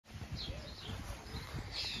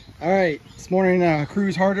All right, this morning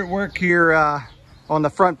crew's hard at work here on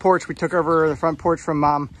the front porch. We took over the front porch from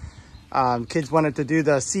Mom. Kids wanted to do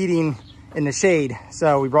the seeding in the shade,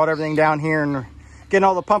 so we brought everything down here and getting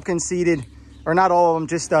all the pumpkins seeded, or not all of them,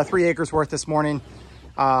 just 3 acres worth this morning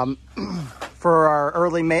for our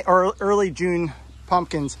early June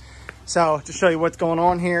pumpkins. So to show you what's going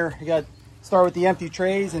on here, you got start with the empty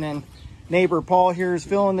trays, and then neighbor Paul here is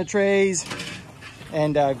filling the trays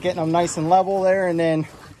and getting them nice and level there, and then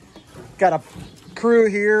got a crew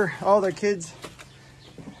here, all the kids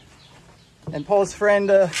and Paul's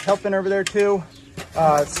friend helping over there too,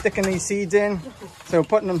 sticking these seeds in. So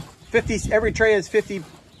putting them 50, every tray has 50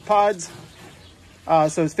 pods,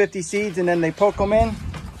 so it's 50 seeds, and then they poke them in.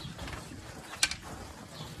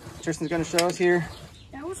 Tristan's gonna show us here.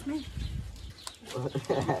 That was me.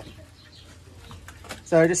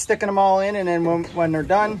 So just sticking them all in, and then when they're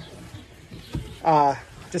done,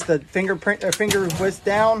 just a finger whisk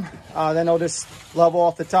down, then they'll just level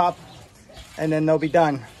off the top, and then they'll be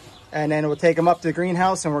done. And then we'll take them up to the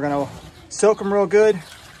greenhouse, and we're gonna soak them real good,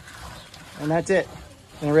 and that's it.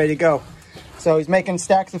 And they're ready to go. So he's making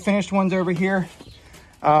stacks of finished ones over here.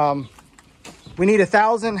 We need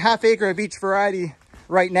 1,000, half acre of each variety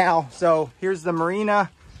right now. So here's the Marina.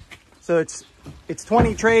 So it's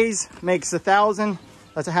 20 trays, makes 1,000.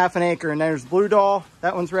 That's a half an acre. And there's Blue Doll,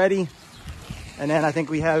 that one's ready. And then I think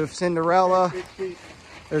we have Cinderella.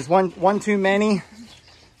 There's one too many.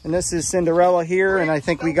 And this is Cinderella here. And I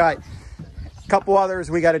think we got a couple others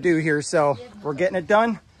we got to do here. So we're getting it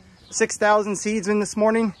done. 6,000 seeds in this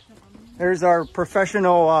morning. There's our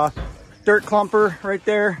professional dirt clumper right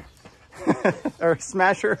there. Or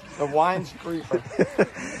smasher. The wine scraper.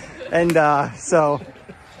 And so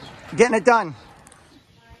getting it done.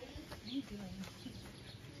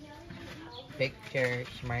 Picture,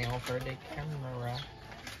 smile for the camera.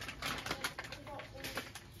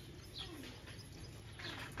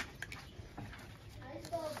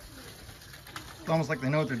 It's almost like they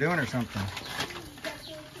know what they're doing or something.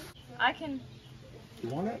 I can. You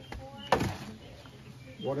want it?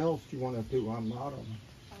 What else do you want to do? I'm not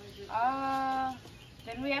on.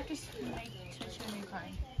 Then we have to make switch to a new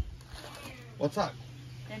kind. What's up?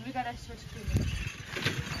 Then we gotta switch to new.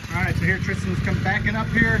 All right, so here Tristan's come backing up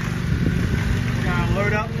here. We're gonna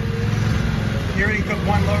load up. He already took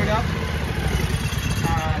one load up.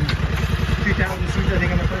 2,000 seeds, I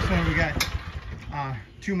think, on the first one. We got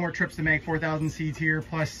 2 more trips to make, 4,000 seeds here,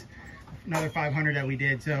 plus another 500 that we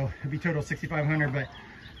did. So it'd be total 6,500, but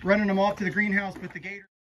running them off to the greenhouse with the gator.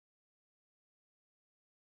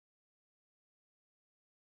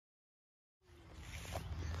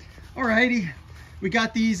 Alrighty, we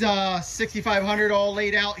got these 6,500 all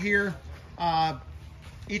laid out here.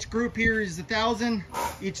 Each group here is 1,000.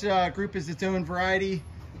 Each group is its own variety.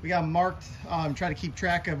 We got them marked, try to keep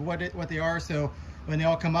track of what they are. So when they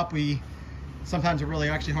all come up, sometimes it's really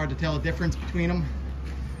actually hard to tell the difference between them,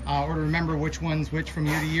 or to remember which one's which from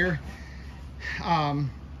year to year.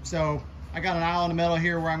 So I got an aisle in the middle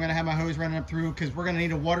here where I'm gonna have my hose running up through, because we're gonna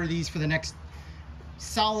need to water these for the next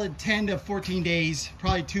solid 10 to 14 days,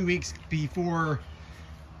 probably 2 weeks before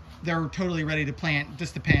they're totally ready to plant.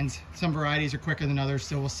 Just depends. Some varieties are quicker than others,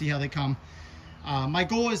 so we'll see how they come. My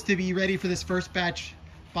goal is to be ready for this first batch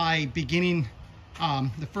by beginning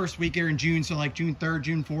the first week here in June, so like June 3rd,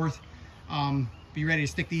 June 4th. Be ready to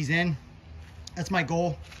stick these in. That's my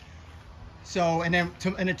goal. So, and then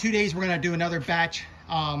in 2 days we're gonna do another batch,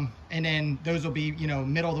 and then those will be,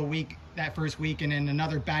 middle of the week, that first week, and then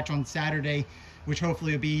another batch on Saturday, which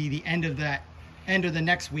hopefully will be the end of the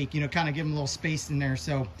next week, kind of give them a little space in there.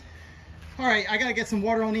 So, all right, I gotta get some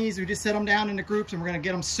water on these. We just set them down into groups, and we're gonna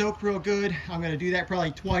get them soaked real good. I'm gonna do that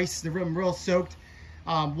probably twice. They're real soaked.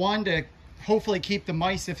 One, to hopefully keep the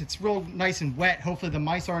mice, if it's real nice and wet, hopefully the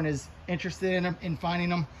mice aren't as interested in finding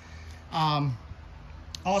them.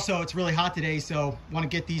 Also, it's really hot today, so want to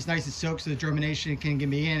get these nice and soaked so the germination can get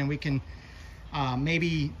me in, and we can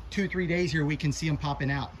maybe 2-3 days here we can see them popping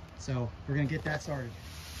out. So we're gonna get that started.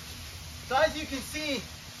 So as you can see,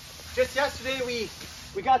 just yesterday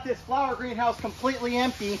we got this flower greenhouse completely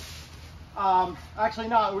empty. Actually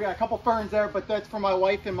not, we got a couple ferns there, but that's for my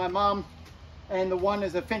wife and my mom, and the one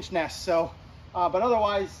is a finch nest. So but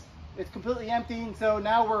otherwise it's completely empty. And so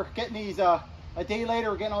now we're getting these a day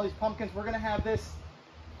later, we're getting all these pumpkins. We're gonna have this,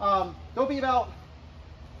 there'll be about,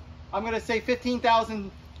 I'm gonna say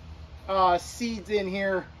 15,000 seeds in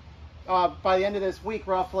here by the end of this week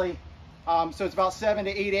roughly. So it's about 7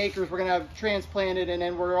 to 8 acres we're gonna have transplanted, and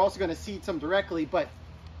then we're also gonna seed some directly. But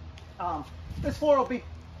this floor will be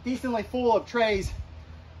decently full of trays,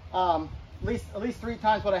 at least 3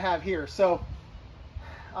 times what I have here. So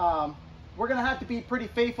we're gonna have to be pretty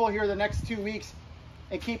faithful here the next 2 weeks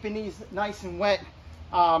and keeping these nice and wet.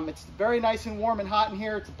 It's very nice and warm and hot in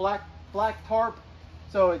here. It's a black tarp,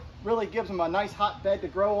 so it really gives them a nice hot bed to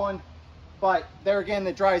grow on. But there again,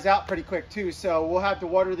 it dries out pretty quick too, so we'll have to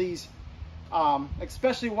water these,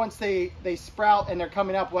 especially once they sprout and they're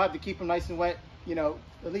coming up. We'll have to keep them nice and wet, you know,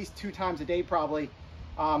 at least 2 times a day probably,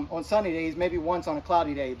 on sunny days, maybe once on a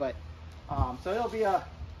cloudy day. But so it'll be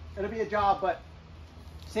a job, but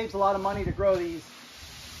saves a lot of money to grow these.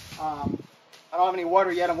 I don't have any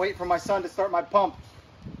water yet. I'm waiting for my son to start my pump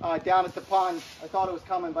down at the pond. I thought it was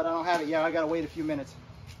coming, but I don't have it yet. I gotta wait a few minutes.